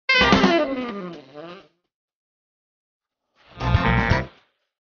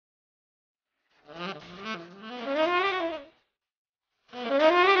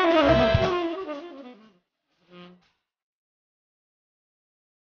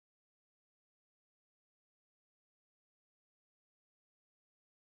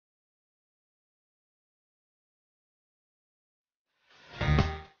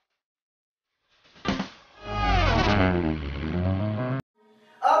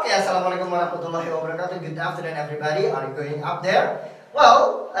Okay, assalamualaikum warahmatullahi wabarakatuh. Good afternoon everybody. Are you going up there?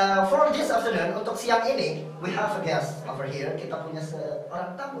 Well, for this afternoon, untuk siang ini, we have a guest over here. Kita punya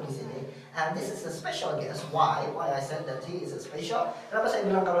seorang tamu di sini, and this is a special guest. Why? Why I said that he is a special? Kenapa saya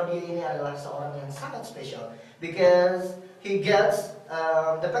bilang kalau dia ini adalah seorang yang sangat special? Because he gets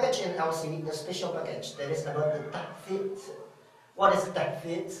the package in LC, the special package that is about the Tahfidz. What is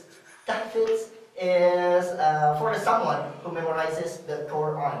Tahfidz? Tahfidz is for someone who memorizes the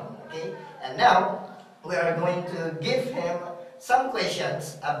Quran. Okay, and now we are going to give him some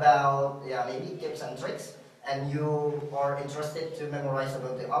questions about maybe tips and tricks, and you are interested to memorize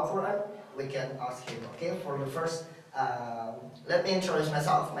about the Quran, we can ask him. Okay, for the first, let me introduce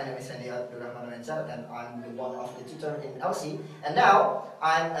myself. My name is Hendy, and I'm the one of the tutor in LC, and now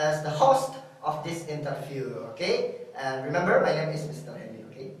I'm as the host of this interview. Okay, and remember, my name is Mr Hendy.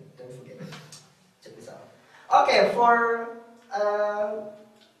 Okay, don't forget. Check this out. Okay, for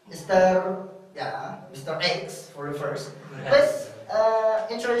Mr. X for the first. Please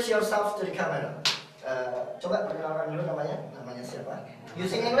introduce yourself to the camera. Coba perkenalkan dulu namanya siapa?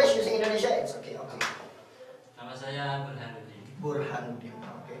 Using English, using Indonesia, it's okay. Okay. Nama saya Burhanuddin. Burhanuddin,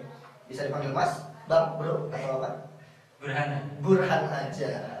 oke. Okay. Bisa dipanggil Mas, Bang, Bro, atau apa? Burhan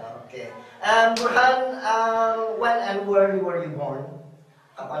aja, oke. Okay. And Burhan, when and where were you born?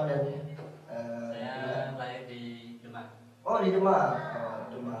 Kapan dan? Saya lahir di Demak. Oh, di Demak.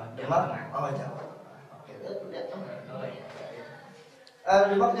 Demak. Oh, Jawa. Oke, lihat. Oh iya.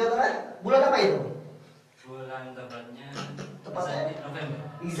 Demak Jawa Tengah. Bulan apa itu? Bulan tepatnya November.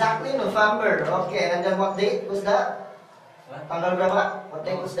 Exactly November. Okay, and then what date was that? What? Tanggal berapa? What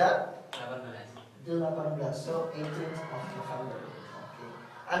date was that? 18. 18. So 18th of November. Okay.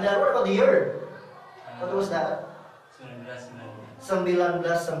 And then what about the year? What was that?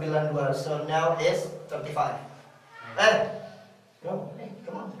 1992. So now is 35. No,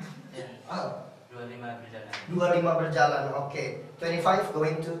 come on. Yeah. Oh. 25 berjalan. 25 berjalan, oke. Okay. 25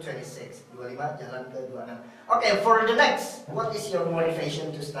 going to 26. 25 jalan ke 26. Okay, for the next, what is your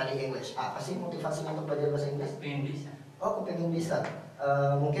motivation to study English? Apa sih motivasinya untuk belajar bahasa Inggris? Pengen bisa. Oh, pengen bisa.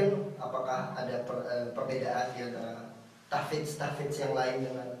 Mungkin apakah ada perbedaan di antara Tahfidz yang lain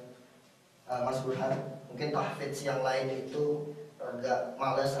dengan Mas Burhan? Mungkin Tahfidz yang lain itu agak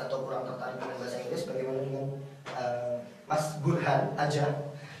malas atau kurang tertarik dengan bahasa Inggris. Bagaimana dengan Mas Burhan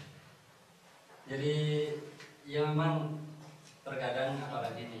aja? Jadi ya memang terkadang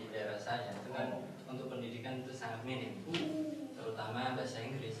apalagi di daerah saya itu kan untuk pendidikan itu sangat minim, terutama bahasa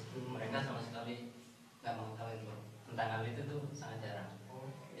Inggris. Mereka sama sekali nggak mengetahui tentang hal itu tuh sangat jarang.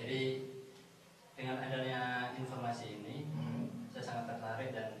 Jadi dengan adanya informasi ini, saya sangat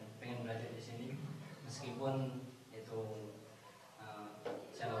tertarik dan pengen belajar di sini, meskipun itu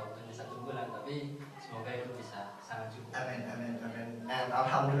saya waktunya 1 bulan, tapi semoga itu bisa sangat cukup. Amin. And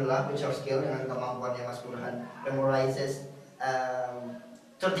alhamdulillah, with your skill dengan kemampuannya Mas Burhan memorizes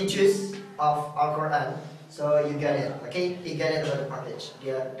 30 juz of Al-Quran, so you get it, okay? He get it about the package.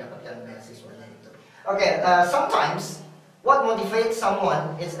 Dia dapatkan beasiswanya itu. Okay, sometimes what motivates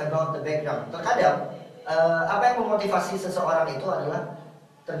someone is about the background. Terkadang apa yang memotivasi seseorang itu adalah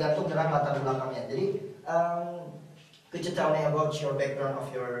tergantung dengan latar belakangnya. Jadi could you tell me about your background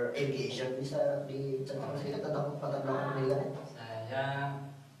of your education? Bisa diceritakan sedikit tentang latar belakang pendidikannya? Saya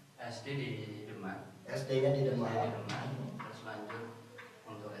SD di Demak. SD-nya di Demak. Terus lanjut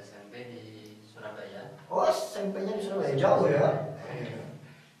untuk SMP di Surabaya. Oh, SMP-nya di Surabaya, jauh ya?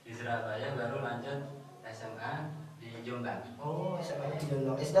 Di Surabaya, baru lanjut SMA di Jombang. Oh, SMA-nya di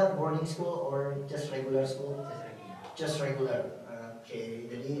Jombang. Is that boarding school or just regular school? Just regular. Oke,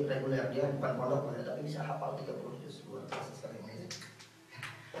 jadi reguler, dia bukan pondok ya, tapi bisa hafal 30 juz. Luar biasa sekali ini.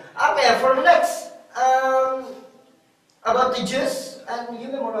 Oke, for the next, about the juz, and you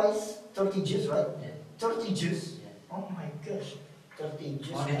memorize 30 juz, right? Yeah. 30 juz? Yeah. Oh my gosh, 30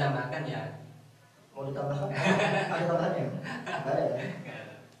 juz. Mau ditambahkan ya? Mau ditambahkan? Ada tambahannya? Ada ya?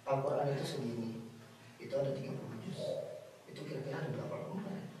 Al-Quran itu segini, itu ada 30 juz. Itu kira-kira ada berapa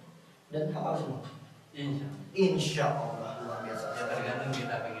lembar? Dan hafal semua? Insya Allah, luar biasa. Ya tergantung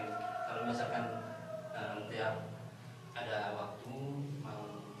kita pengen. Kalau misalkan tiap ada waktu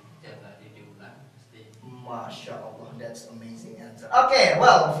mau tiap hari diulang pasti. Masya Allah, that's amazing answer. Okay,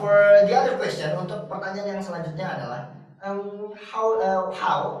 well for the other question, untuk pertanyaan yang selanjutnya adalah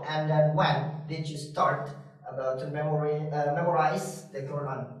how and then when did you start about to memorize the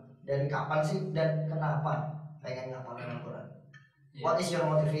Quran? Dari kapan sih dan kenapa pengen ngapalin Al-Quran? Yeah. What is your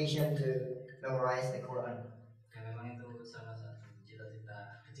motivation to memorize the Quran? Ya memang itu salah satu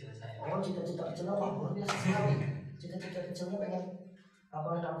cita-cita kecil saya. Oh, cita-cita kecilnya wah luar biasa sekali. Cita-cita kecilnya pengen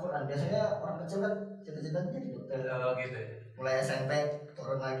hafalin Al-Quran. Biasanya orang kecil kan cita-citanya jadi dokter. Oh gitu. Mulai SMP turun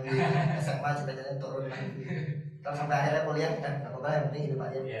turun lagi, SMA cita-citanya turun lagi, terus sampai akhirnya kuliah kita nggak apa-apa yang penting hidup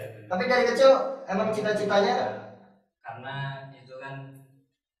aja. Tapi dari kecil emang cita-citanya karena itu kan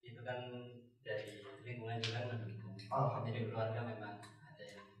dari lingkungan juga mendukung. Jadi keluarga memang ada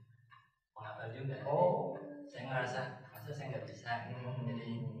yang menghafal juga. Saya ngerasa masa saya nggak bisa.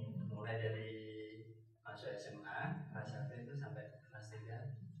 Jadi mulai dari masuk SMA kelas 1 itu sampai kelas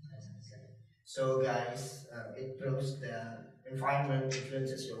 3 saya selesai. So guys, it proves that environment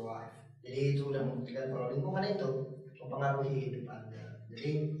influences your life. Jadi itu udah membuktikan kalau lingkungan itu mempengaruhi hidup Anda.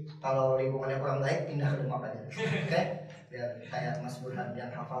 Jadi kalau lingkungannya kurang baik, pindah ke Demak aja. Oke? Biar kayak Mas Burhan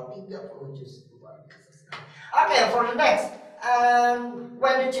yang hafal 30 juz. Luar biasa sekali. Oke, for the next.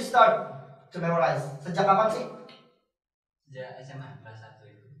 When did you start to memorize? Sejak kapan sih? Sejak SMA kelas 1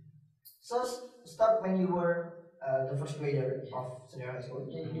 itu. So start when you were the first grader of senior high school.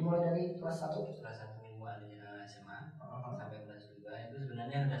 Jadi dimulai dari kelas 1? Kelas 1 SMA sampai kelas 2 itu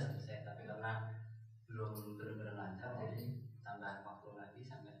sebenarnya udah selesai, tapi karena belum benar-benar lancar jadi tambah waktu lagi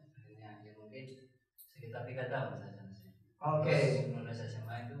sampai akhirnya ya mungkin sekitar 3 tahun saya selesai. Oke. Lulus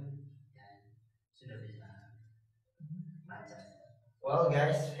SMA itu ya sudah bisa lancar. Well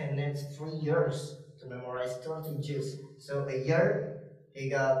guys, he needs 3 years to memorize 30 juz. So a year he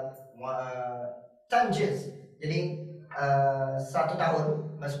got 10 juz. Jadi 1 tahun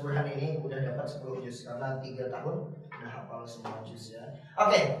Mas Burhan ini udah dapat 10 juz karena 3 tahun udah hafal semua juz ya.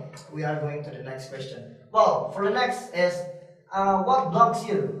 Okay, we are going to the next question. Well, for the next is what blocks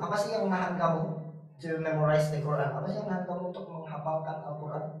you? Apa sih yang menahan kamu to memorize the Quran? Apa sih yang menahan kamu untuk menghafalkan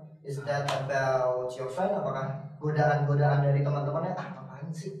Al-Quran? Is that about your friend? Apakah godaan-godaan dari teman-temannya?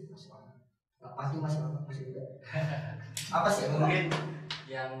 Ngapain sih? Masih muda. Apa sih? Mungkin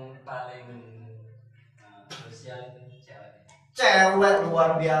yang paling krusial itu cewek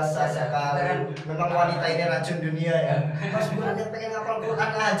luar biasa sekali. Memang wanita ini racun dunia ya. Mas Burhan yang pengen ngapal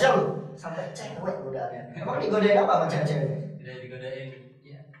Quran aja loh, sampai cewek godaannya. Emang digodain apa sama cewek-cewek? Tidak digodain,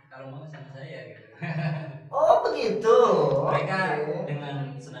 ya kalau mau sama saya gitu. Oh begitu. Mereka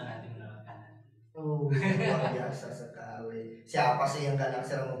dengan senang hati menawarkan. Luar biasa sekali. Siapa sih yang gak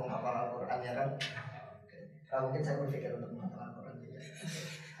naksir mau menghafal Al-Quran ya kan? Mungkin saya berpikir untuk menghafal Al-Quran juga.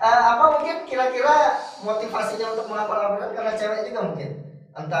 Apa mungkin kira-kira motivasinya untuk menghafal Al-Quran karena cewek juga mungkin?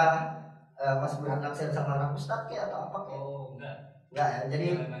 Entah Mas Burhan naksir sama anak ustadz kayak atau apa kayak? Oh enggak ya. Jadi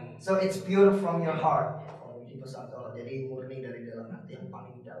so it's pure from your heart. Jadi murni dari dalam hati yang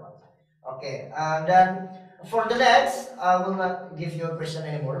paling dalam. Okay, dan for the next, I will not give you a question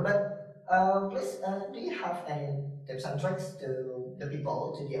anymore, but please, do you have any tips and tricks to the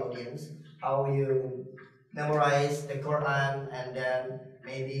people, to the audience, how you memorize the Quran, and then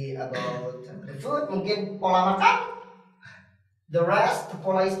maybe about the food, mungkin pola makan, the rest,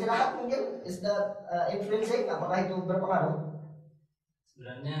 pola istirahat mungkin, is that influencing? Apakah itu berpengaruh?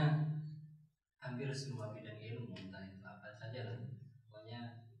 Sebenarnya hampir semua bidang ilmu, entah itu apa saja lah,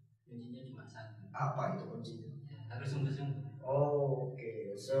 pokoknya kuncinya cuma satu. Apa itu kuncinya? Ya, harus sungguh-sungguh. Oh, okay.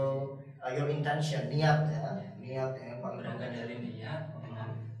 So your intention, niat ya, niat yang paling berangkat dari niat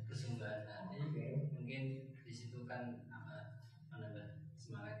dengan kesungguhan hati. Mungkin di situ kan menambah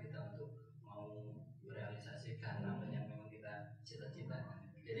semangat kita untuk mau merealisasikan apa yang memang kita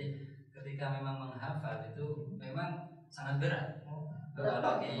cita-citakan. Jadi ketika memang menghafal itu memang sangat berat.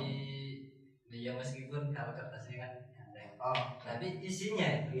 Apalagi ya meskipun kalau kertasnya kan enteng, tapi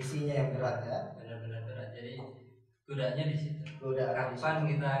isinya yang berat ya, benar-benar berat. Jadi godaannya di situ. Kapan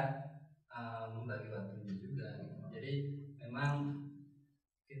kita membagi waktunya juga. Jadi memang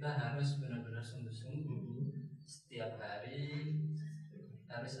kita harus benar-benar sungguh-sungguh setiap hari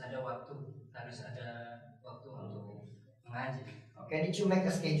harus ada waktu untuk mengaji. Okay, did you make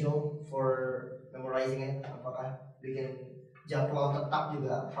a schedule for memorizing it? Apakah bikin jadwal tetap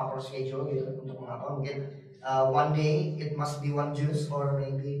juga, proper schedule gitu untuk menghafal? Mungkin one day it must be one juz, or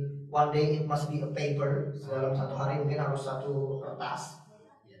maybe one day it must be a paper. Dalam satu hari mungkin harus satu kertas,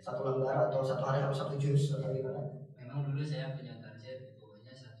 satu lembar, atau satu hari harus satu juz, atau gimana? Memang dulu saya punya target,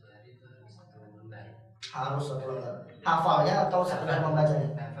 pokoknya satu hari itu harus satu lembar. Harus satu lembar. Hafalnya atau sekedar membacanya?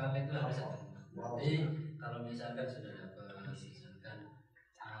 Hafal itu harus satu lembar. Jadi kalau misalkan sudah dapat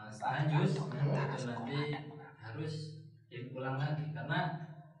setengah juz, itu nanti harus diulang lagi, karena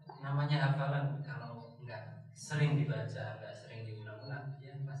namanya hafalan kalau nggak sering dibaca, nggak sering diulang-ulang,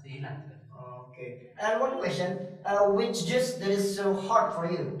 ya pasti hilang. Okay. And one question, which juz that is so hard for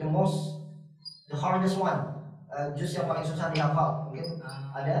you, the hardest one, juz yang paling susah dihafal? Mungkin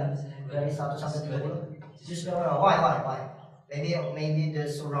ada dari 1 sampai 30. Juz berapa? Why? Maybe the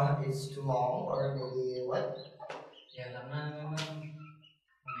surah is too long, or maybe what? Ya karena memang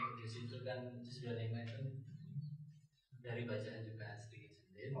juz itu kan juz 25 itu dari bacaan juga sedikit.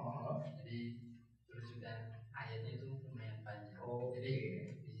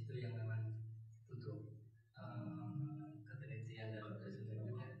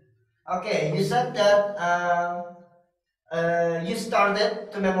 Okay, you said that you started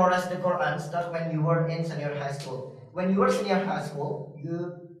to memorize the Quran start when you were in senior high school. When you were senior high school,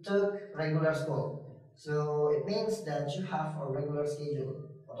 you took regular school. So it means that you have a regular schedule.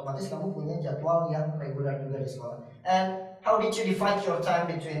 Otomatis kamu punya jadwal yang regular juga di sekolah. And how did you divide your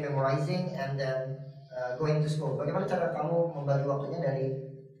time between memorizing and then going to school? Bagaimana cara kamu membagi waktunya dari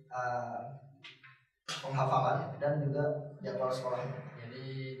penghafalan dan juga jadwal sekolahnya?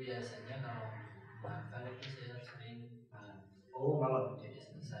 Jadi biasanya kalau menghafal itu saya sering malam. Oh, malam. Jadi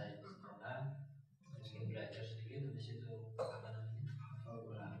selesai sekolah, mungkin belajar sedikit, habis itu apa namanya?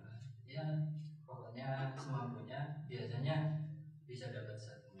 Pulang. Ya, pokoknya semampunya. Biasanya bisa dapat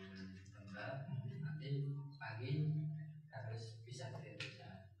 1 lembar. Nanti pagi harus bisa terjadi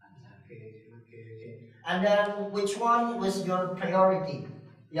lancar. Okay. And then which one was your priority?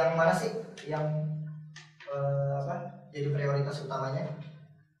 Yang mana sih yang jadi prioritas utamanya?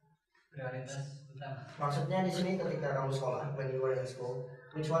 Prioritas utama. Maksudnya di sini ketika kamu sekolah, when you were in school,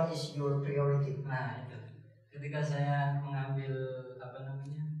 which one is your priority? Nah itu, ketika saya mengambil program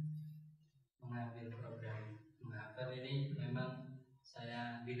menghafal ini, memang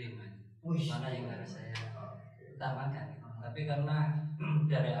saya pilih mana yang harus saya utamakan. Tapi karena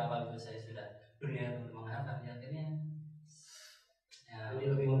dari awal itu saya sudah berniat untuk menghafal, akhirnya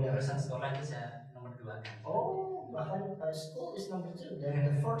urusan sekolah itu saya nomor 2 kan. Oh, bahkan school is number 2. Dan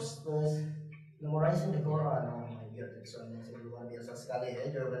the first was memorizing the Quran. Oh my god, itu luar biasa sekali ya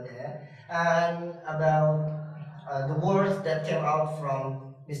jawabannya ya. And about the words that came out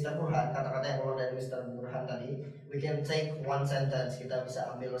from Mr. Burhan, kata-kata yang keluar dari Mr. Burhan tadi, we can take one sentence. Kita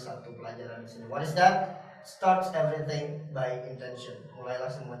bisa ambil satu pelajaran di sini. What is that? Starts everything by intention. Mulailah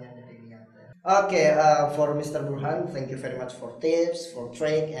semuanya dari niat. Okay, for Mr. Burhan, thank you very much for tips, for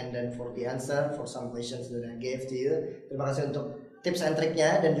trick, and then for the answer for some questions that I gave to you. Terima kasih untuk tips and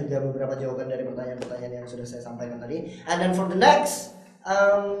triknya dan juga beberapa jawaban dari pertanyaan-pertanyaan yang sudah saya sampaikan tadi. And then for the next,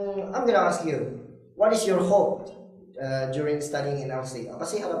 I'm gonna ask you, what is your hope during studying in LC? Apa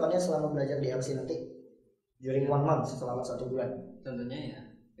sih harapannya selama belajar di LC nanti? During 1 month, selama 1 bulan. Tentunya ya,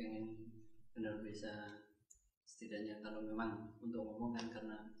 pengen benar bisa setidaknya kalau memang untuk ngomong kan,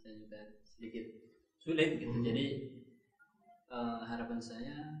 karena saya juga sedikit sulit gitu. Jadi harapan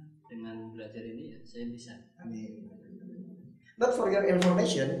saya dengan belajar ini ya saya bisa. Amin. But for your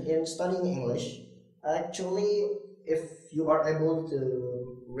information, in studying English, actually if you are able to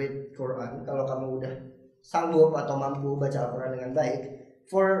read Quran, kalau kamu udah sanggup atau mampu baca Al-Quran dengan baik,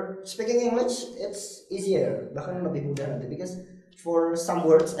 for speaking English it's easier, bahkan lebih mudah nanti, because for some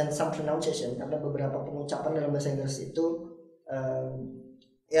words and some pronunciation, karena beberapa pengucapan dalam bahasa Inggris itu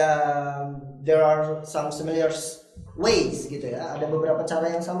there are some similar ways gitu ya, ada beberapa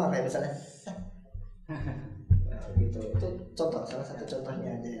cara yang sama, kayak misalnya gitu. Itu contoh, salah satu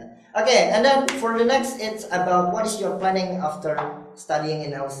contohnya aja ya. Okay, and then for the next, it's about what is your planning after studying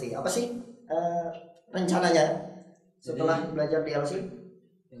in LC? Apa sih rencananya setelah belajar di LC?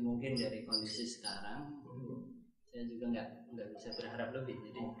 Ya mungkin dari kondisi sekarang, saya juga nggak bisa berharap lebih.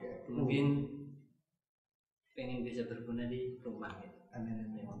 Jadi mungkin pengen bisa berguna di rumah gitu.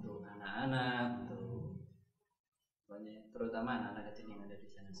 Amin. Ya, untuk anak-anak, untuk terutama anak-anak kecil yang ada di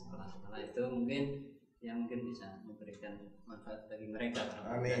sana, sekolah-sekolah itu mungkin yang mungkin bisa memberikan manfaat bagi mereka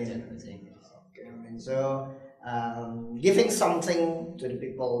belajar bahasa Inggris. Okay, amin. So giving something to the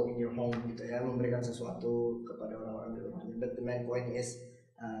people in your home gitu ya, memberikan sesuatu kepada orang-orang di rumahnya. But the main point is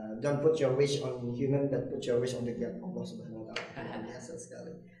don't put your wish on human, but put your wish on the God, Allah Subhanahu Wa Taala. Biasa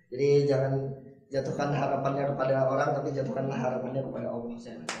sekali. Jadi jangan jatuhkan harapannya kepada orang, tapi jatuhkanlah harapannya kepada Allah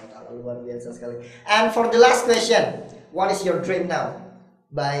Subhanahu Wa Taala. Luar biasa sekali. And for the last question, what is your dream now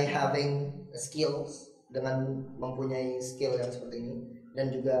by having skills, dengan mempunyai skill yang seperti ini,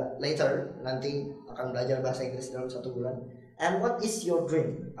 dan juga later nanti akan belajar bahasa Inggris dalam 1 bulan. And what is your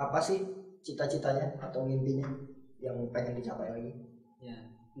dream? Apa sih cita-citanya atau mimpinya yang pengen dicapai lagi?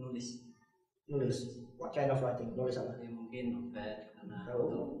 Ya, nulis. What kind of writing? Nulis apa? Ya mungkin novel, karena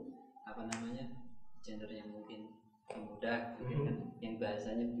untuk genre yang mungkin yang mudah, mungkin kan yang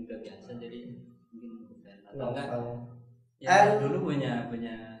bahasanya juga biasa, jadi mungkin novel atau enggak. Ya dulu punya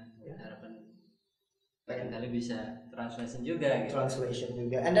harapan pengen kali bisa translation juga gitu.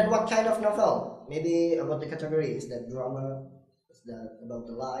 And then what kind of novel? Maybe about the category, is that drama, is that about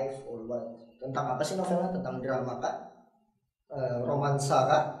the life, or what? Tentang apa sih novelnya? Tentang drama kah? Romansa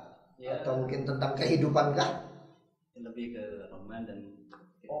kah? Ya. Atau mungkin tentang kehidupan kah? Lebih ke roman dan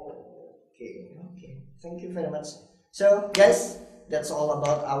Okay. Thank you very much. So guys, that's all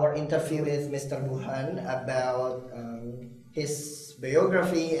about our interview with Mr. Burhan about his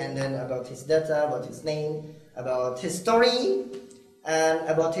biography, and then about his data, about his name, about his story, and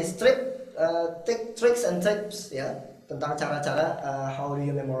about his tricks and tips, ya, tentang cara-cara how do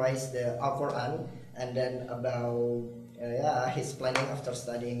you memorize the Al-Quran, and then about his planning after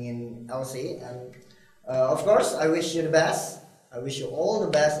studying in LC. And of course, I wish you the best. I wish you all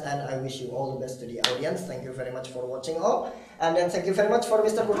the best, and I wish you all the best to the audience. Thank you very much for watching all, and then thank you very much for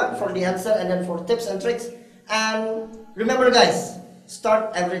Mr. Burhan for the answer, and then for tips and tricks. And remember, guys,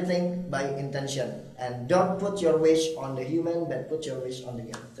 start everything by intention, and don't put your wish on the human, but put your wish on the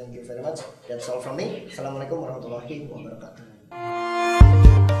God. Thank you very much. That's all from me. Assalamualaikum warahmatullahi wabarakatuh.